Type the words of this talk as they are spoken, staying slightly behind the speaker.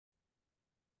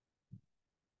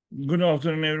Good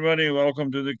afternoon, everybody.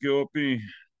 Welcome to the Quopi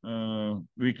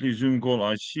weekly Zoom call.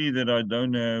 I see that I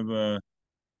don't have a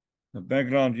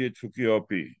background yet for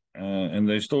Quopi, and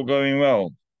they're still going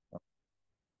well.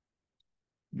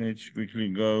 Let's quickly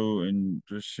go and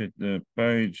just set the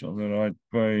page on the right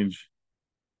page.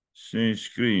 Share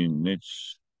screen.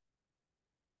 Let's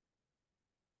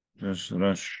just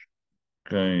rush.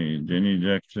 Okay, Jenny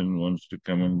Jackson wants to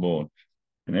come on board.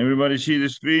 Can everybody see the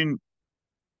screen?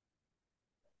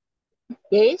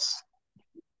 Yes.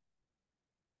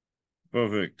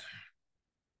 Perfect.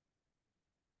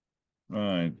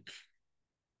 Right.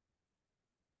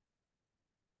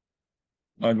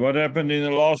 And what happened in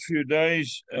the last few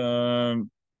days?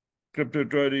 Crypto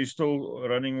trader is still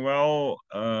running well.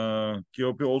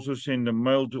 Quopi also sent a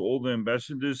mail to all the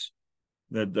ambassadors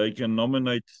that they can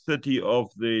nominate 30 of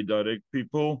their direct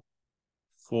people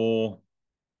for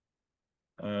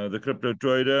the crypto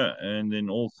trader, and then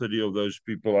all 30 of those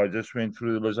people. I just went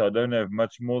through the list. I don't have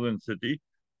much more than 30. I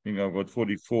think I've got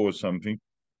 44 or something.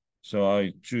 So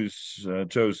I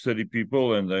chose 30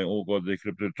 people, and they all got their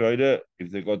crypto trader. If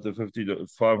they got the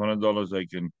 $500, they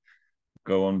can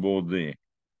go on board there.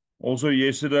 Also,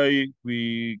 yesterday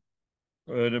we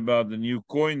heard about the new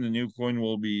coin. The new coin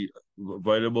will be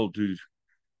available to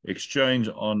exchange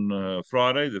on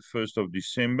Friday, the 1st of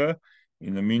December.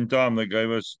 In the meantime, they gave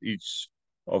us each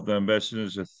of the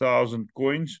ambassadors 1,000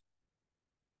 coins,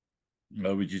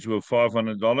 which is worth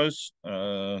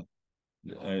 $500.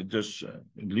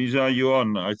 Lisa, you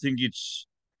on? I think it's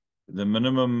the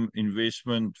minimum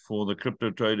investment for the crypto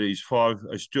trader is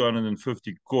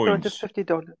 250 coins.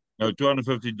 $250. No,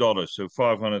 $250, so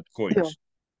 500 Yeah. coins.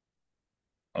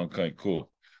 Okay, cool.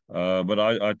 But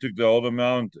I took the whole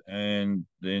amount, and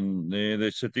then they're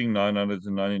sitting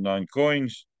 999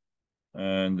 coins,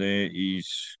 and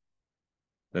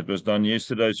that was done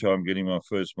yesterday, so I'm getting my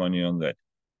first money on that.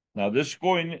 Now this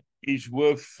coin is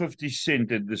worth 50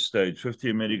 cents at this stage, 50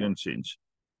 American cents.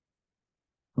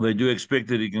 They do expect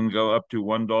that it can go up to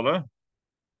 $1.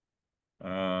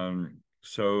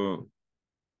 So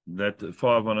that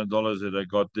 $500 that I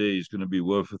got there is going to be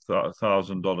worth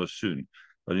 $1,000 soon.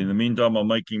 But in the meantime, I'm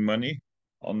making money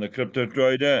on the crypto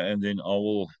trader, and then I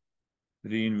will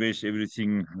reinvest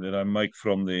everything that I make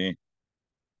from there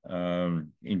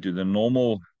into the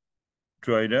normal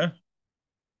trader.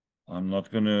 I'm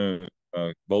not going to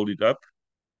build it up.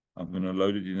 I'm going to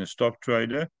load it in a stock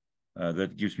trader.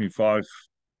 That gives me five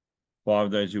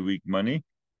days a week money.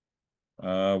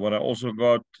 What I also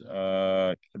got,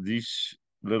 these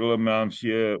little amounts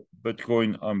here,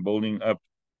 Bitcoin, I'm building up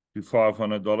to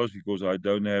 $500 because I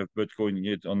don't have Bitcoin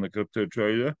yet on the crypto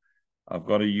trader. I've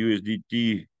got a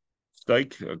USDT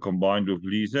stake combined with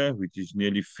Lisa, which is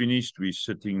nearly finished. We're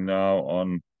sitting now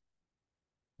on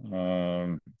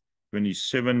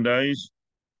 27 days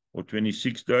or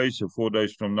 26 days. So 4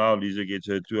 days from now, Lisa gets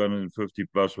her 250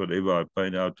 plus whatever I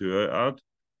paid out to her out.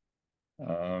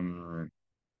 And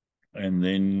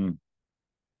then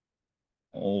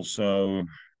also,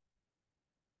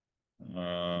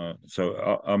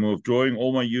 I'm withdrawing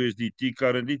all my USDT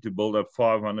currently to build up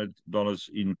 $500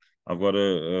 in. I've got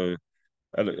a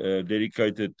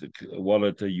dedicated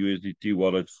wallet, a USDT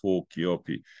wallet for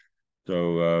Quopi.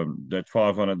 So that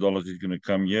 $500 is going to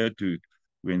come here to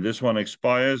when this one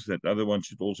expires. That other one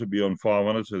should also be on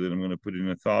 500. So then I'm going to put in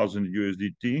 1,000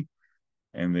 USDT,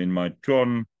 and then my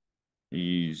Tron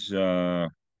is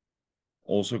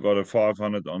also got a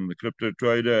 500 on the crypto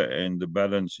trader, and the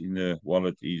balance in the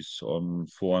wallet is on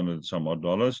 400 some odd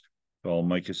dollars. So I'll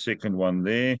make a second one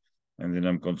there, and then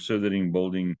I'm considering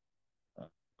building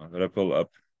Ripple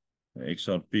up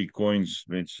XRP coins.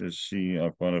 Let's just see.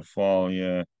 I've got a file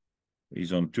here.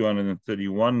 He's on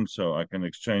 231, so I can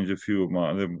exchange a few of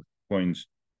my other coins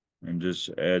and just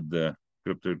add the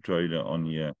crypto trader on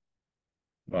here.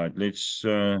 Right, let's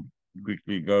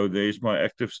quickly go. There's my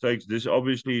active stakes. This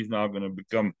obviously is now going to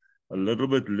become a little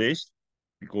bit less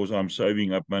because I'm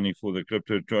saving up money for the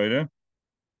crypto trader.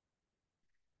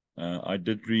 I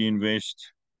did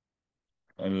reinvest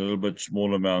a little bit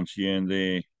small amounts here and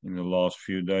there in the last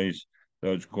few days.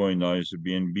 Dogecoin,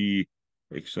 BNB,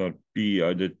 XRP.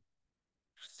 I did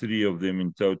 3 of them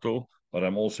in total, but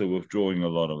I'm also withdrawing a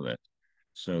lot of that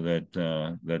so that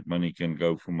that money can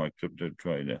go for my crypto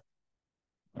trader.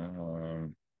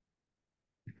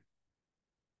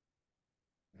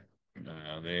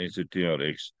 There's a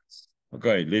TRX.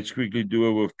 Okay, let's quickly do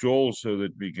a withdrawal so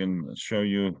that we can show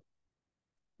you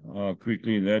how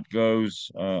quickly that goes.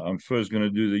 I'm first going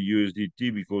to do the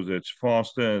USDT because that's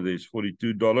faster. There's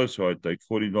 $42, so I take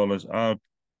 $40 out.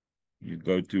 You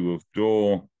go to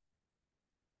withdraw,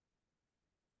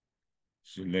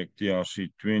 select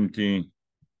TRC20,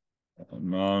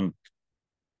 Amount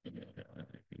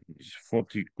is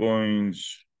 40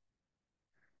 coins.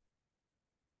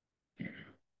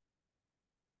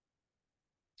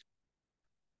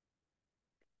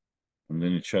 And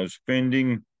then it shows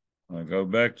pending. I go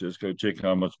back, just go check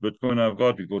how much Bitcoin I've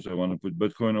got because I want to put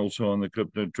Bitcoin also on the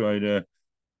crypto trader.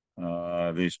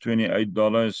 There's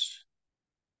 $28.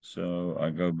 So I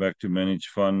go back to manage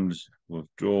funds,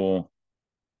 withdraw,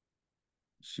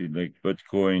 select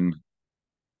Bitcoin,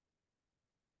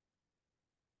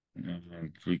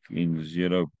 and click in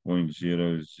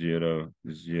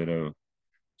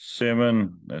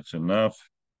 0.0007. That's enough.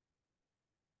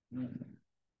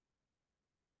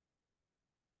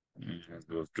 And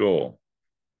withdraw.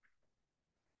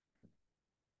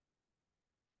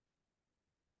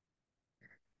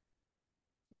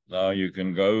 Now you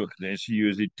can go, there's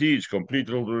USDT, it's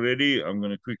completed already. I'm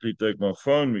going to quickly take my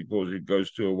phone because it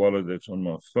goes to a wallet that's on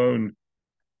my phone.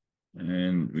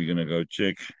 And we're going to go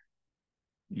check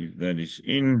if that is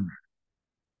in.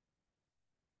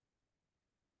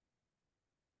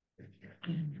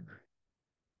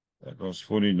 That was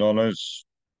 $40.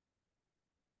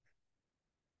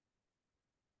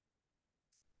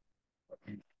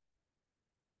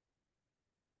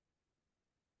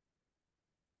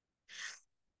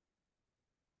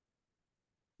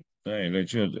 Hey,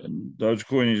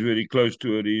 Dogecoin is very close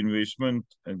to a reinvestment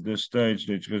at this stage.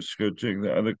 Let's just go check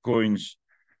the other coins.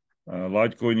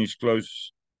 Litecoin is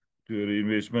close to a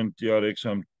reinvestment. TRX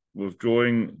I'm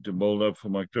withdrawing to build up for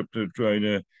my crypto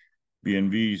trader.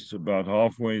 BNB is about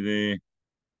halfway there.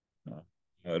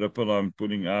 Ripple I'm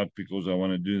putting out because I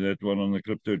want to do that one on the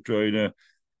crypto trader.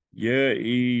 Here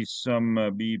is some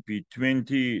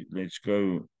BP20. Let's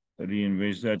go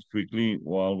reinvest that quickly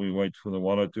while we wait for the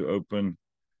wallet to open.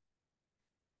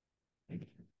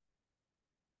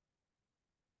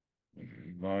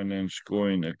 Binance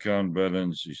Coin account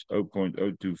balance is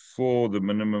 0.024, the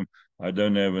minimum. I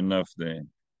don't have enough there.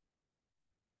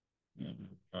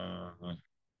 Uh,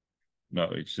 no,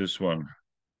 it's this one.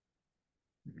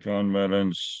 Account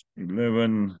balance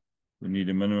 11. We need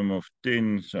a minimum of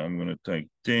 10, so I'm going to take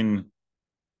 10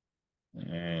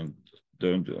 and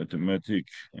don't do automatic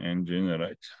and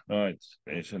generate. Right,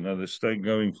 there's another stake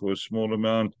going for a small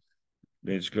amount.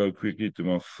 Let's go quickly to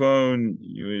my phone,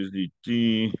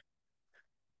 USDT.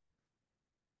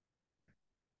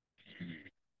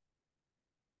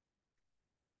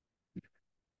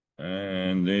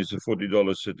 And there's a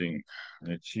 $40 sitting.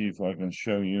 Let's see if I can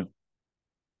show you.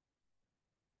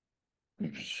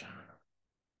 Oops.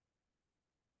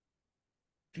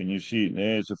 Can you see?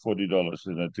 There's a $40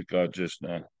 that I took out just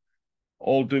now.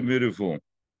 All too beautiful.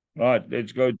 Right,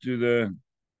 let's go to the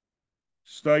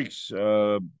stakes.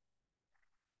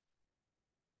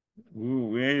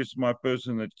 Where's my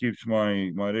person that keeps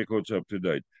my records up to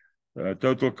date?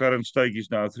 Total current stake is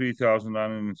now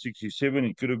 3,967.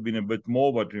 It could have been a bit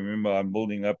more, but remember, I'm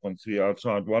building up on 3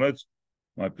 outside wallets.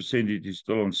 My percentage is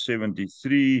still on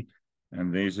 73,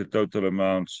 and there's the total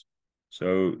amounts.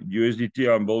 So USDT,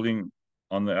 I'm building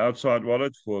on the outside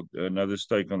wallet for another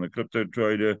stake on the crypto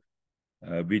trader.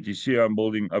 BTC, I'm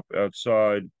building up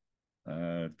outside.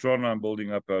 Tron, I'm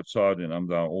building up outside, and I'm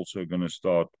now also going to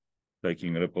start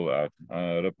taking Ripple out.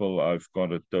 Ripple, I've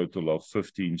got a total of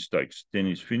 15 stakes. 10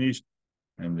 is finished,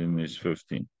 and then there's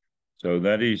 15. So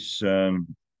that is,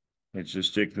 let's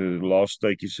just check the last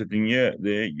stake is sitting here.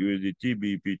 There, USDT,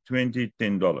 BP20,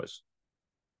 $10.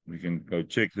 We can go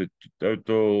check the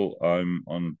total. I'm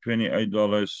on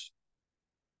 $28.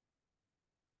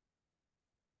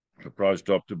 The price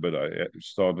dropped a bit. I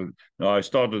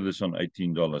started this on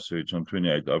 $18, so it's on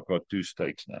 28. I've got 2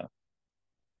 stakes now.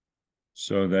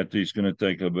 So that is going to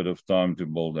take a bit of time to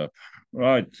build up.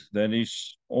 Right, that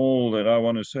is all that I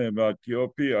want to say about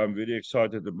Quopi. I'm very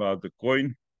excited about the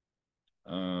coin.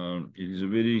 It is a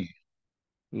very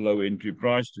low entry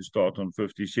price to start on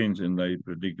 50 cents, and they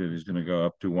predict that it's going to go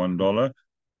up to $1.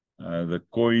 The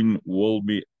coin will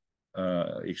be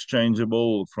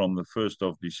exchangeable from the 1st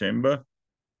of December.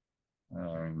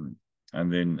 And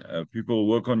then people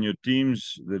work on your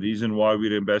teams. The reason why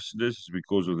we're ambassadors is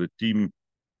because of the teams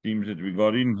that we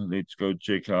got in. Let's go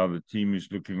check how the team is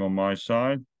looking on my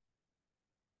side.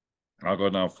 I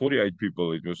got now 48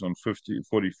 people. It was on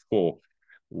 44.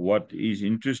 What is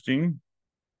interesting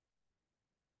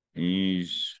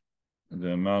is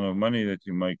the amount of money that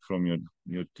you make from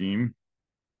your team.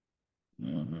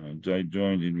 They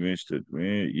joined, invested.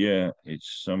 Where? Yeah,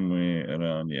 it's somewhere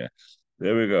around here.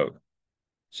 There we go.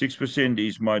 6%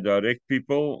 is my direct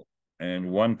people,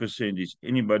 and 1% is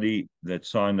anybody that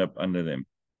signed up under them.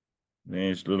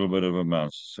 There's a little bit of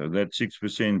amounts. So that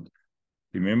 6%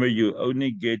 Remember, you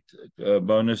only get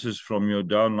bonuses from your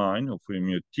downline or from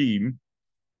your team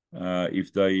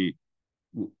if they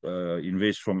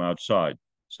invest from outside.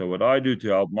 So what I do to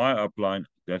help my upline,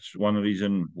 that's one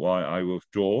reason why I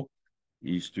withdraw,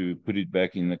 is to put it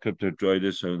back in the crypto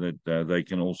traders so that they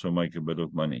can also make a bit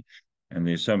of money. And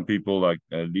there's some people like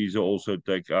Lisa also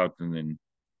take out and then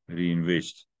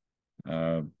reinvest.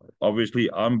 Uh, Obviously,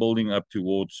 I'm building up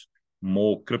towards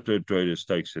more crypto trader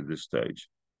stakes at this stage.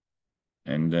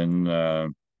 And then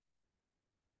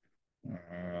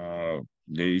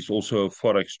there is also a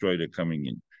forex trader coming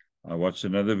in. I watched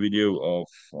another video of,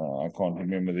 I can't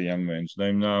remember the young man's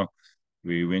name now.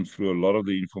 We went through a lot of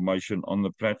the information on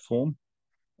the platform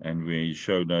and we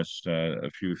showed us a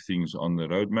few things on the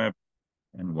roadmap.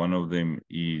 And one of them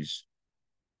is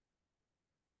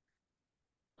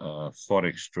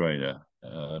forex trader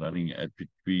running at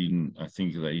between, I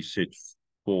think they said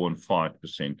 4 and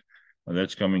 5%. And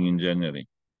that's coming in January.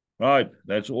 Right,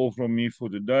 that's all from me for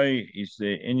today. Is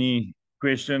there any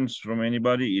questions from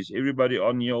anybody? Is everybody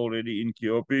on here already in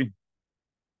Quopi?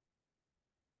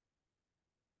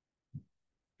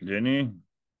 Jenny?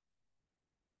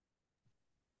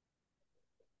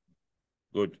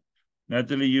 Good.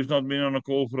 Natalie, you've not been on a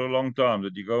call for a long time.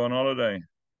 Did you go on holiday?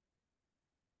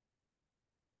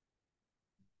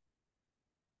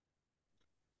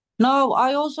 No,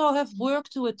 I also have work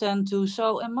to attend to.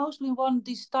 So, and mostly one of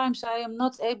these times I am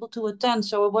not able to attend.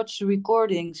 So I watch the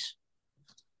recordings.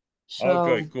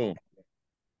 Okay, So, cool.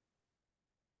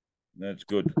 That's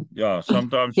good. Yeah,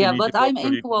 sometimes you yeah, need to but work I'm till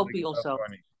in you can make Quopi enough also.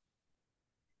 money.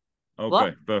 Okay,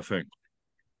 What? perfect.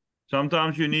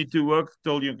 Sometimes you need to work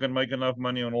till you can make enough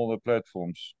money on all the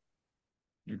platforms.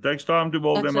 It takes time to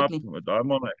build them up, Exactly. but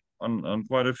I'm on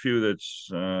quite a few that's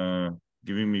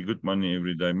giving me good money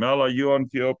every day. Mel, are you on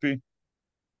TLP?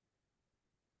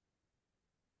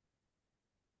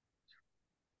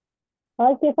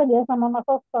 Hi, Stefan. Yes, I'm on my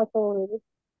first start already.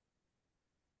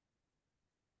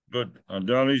 Good.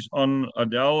 Adele is on.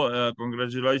 Adele,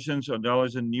 congratulations. Adele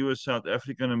is the newest South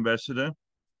African ambassador.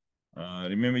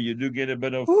 Remember, you do get a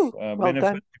bit of Ooh, well benefit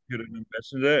done. if you're an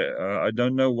ambassador. I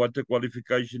don't know what the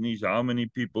qualification is, how many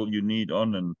people you need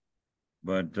on,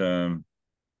 but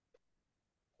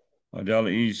Adele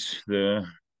is the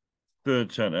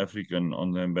third South African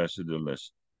on the ambassador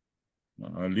list.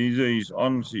 Lisa is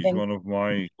on. She's Thank one of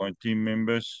my team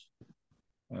members.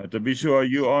 Tabiso, are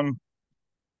you on?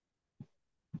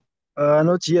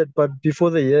 Not yet, but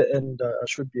before the year end, I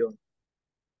should be on.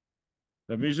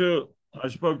 Tabiso, I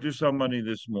spoke to somebody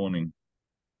this morning,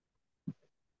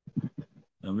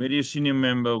 a very senior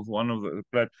member of one of the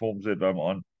platforms that I'm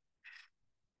on.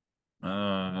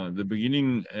 The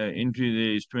beginning entry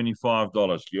there is $25.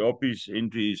 The Opie's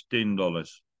entry is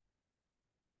 $10.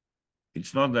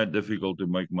 It's not that difficult to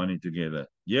make money together.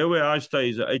 Here where I stay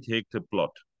is an 8-hectare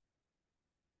plot.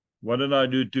 What did I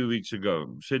do 2 weeks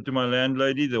ago? Said to my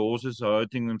landlady, the horses are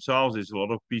hurting themselves. There's a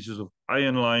lot of pieces of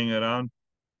iron lying around.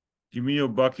 Give me your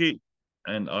bucket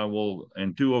and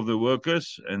and two of the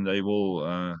workers, and they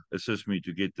will assist me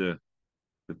to get the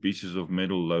pieces of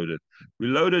metal loaded. We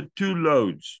loaded 2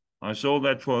 loads. I sold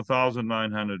that for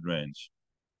 1,900 rands.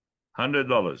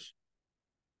 $100.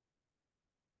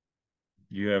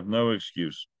 You have no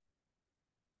excuse.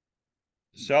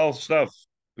 Sell stuff,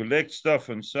 collect stuff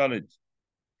and sell it.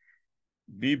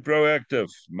 Be proactive,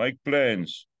 make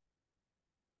plans.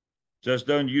 Just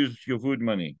don't use your food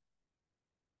money.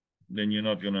 Then you're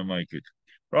not going to make it.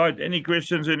 Right. Any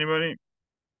questions, anybody?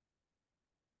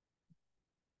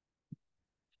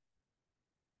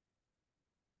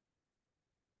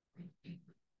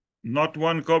 Not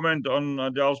one comment on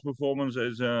Adele's performance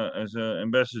as a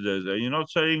ambassador. Are you not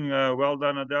saying well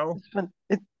done, Adele?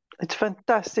 It's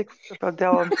fantastic,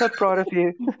 Adele. I'm so proud of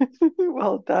you.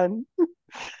 Well done.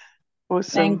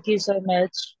 Awesome. Thank you so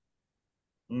much.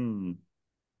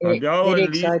 Adele Very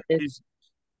and Lisa excited. is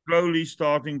slowly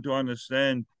starting to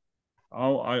understand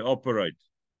how I operate.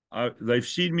 They've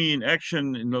seen me in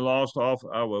action in the last half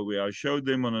hour where I showed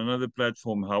them on another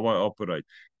platform how I operate.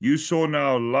 You saw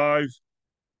now live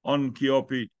on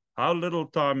Quopi how little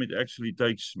time it actually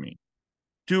takes me.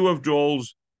 2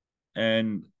 withdrawals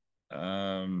and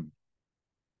 1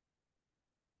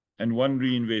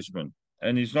 reinvestment.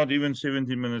 And it's not even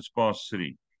 17 minutes past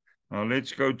 3. Now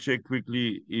let's go check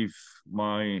quickly if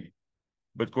my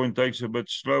Bitcoin takes a bit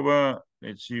slower.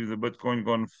 Let's see if the Bitcoin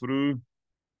gone through.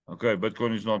 Okay,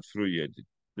 Bitcoin is not through yet.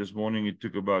 This morning it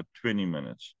took about 20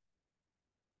 minutes.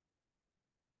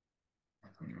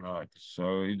 Right,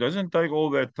 so it doesn't take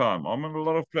all that time. I'm on a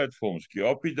lot of platforms.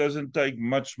 Quopi doesn't take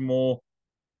much more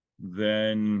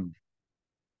than,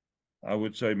 I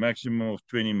would say, maximum of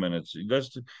 20 minutes.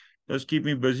 just keep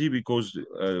me busy because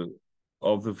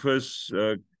of the first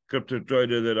crypto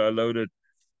trader that I loaded,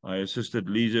 I assisted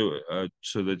Lisa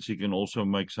so that she can also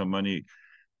make some money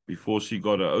before she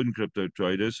got her own crypto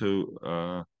trader.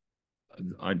 So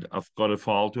I've got a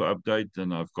file to update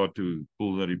and I've got to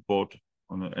pull the report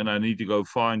on it, and I need to go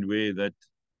find where that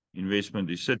investment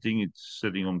is sitting. It's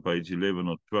sitting on page 11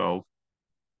 or 12,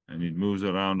 and it moves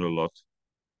around a lot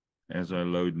as I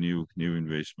load new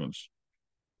investments.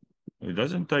 It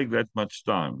doesn't take that much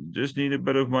time. You just need a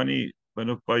bit of money, a bit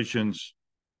of patience,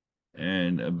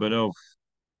 and a bit of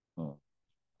uh,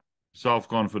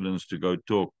 self-confidence to go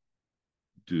talk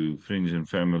to friends and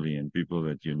family and people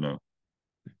that you know.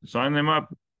 Sign them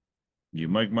up. You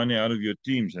make money out of your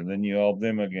teams, and then you help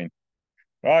them again.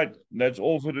 Right, that's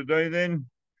all for today then.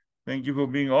 Thank you for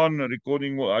being on.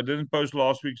 Recording. Well, I didn't post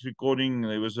last week's recording.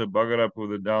 There was a bugger up with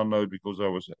the download because I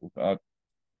was without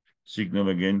signal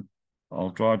again. I'll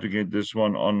try to get this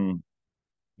one on.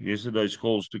 Yesterday's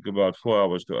calls took about 4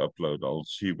 hours to upload. I'll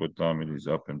see what time it is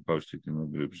up and post it in the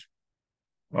groups.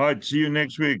 All right, see you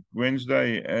next week,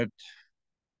 Wednesday at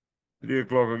 3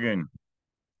 o'clock again.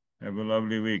 Have a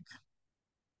lovely week.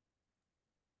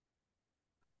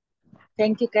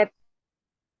 Thank you, Captain.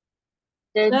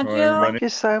 Thank Bye, you. everybody. Thank you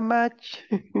so much.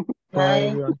 Bye, Bye.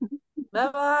 everyone.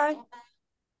 Bye-bye.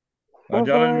 Dylan,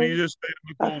 Bye-bye. you just stay on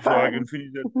the Have call so I fun. can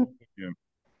finish that talk with you.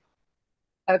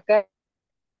 Okay.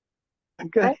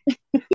 Okay.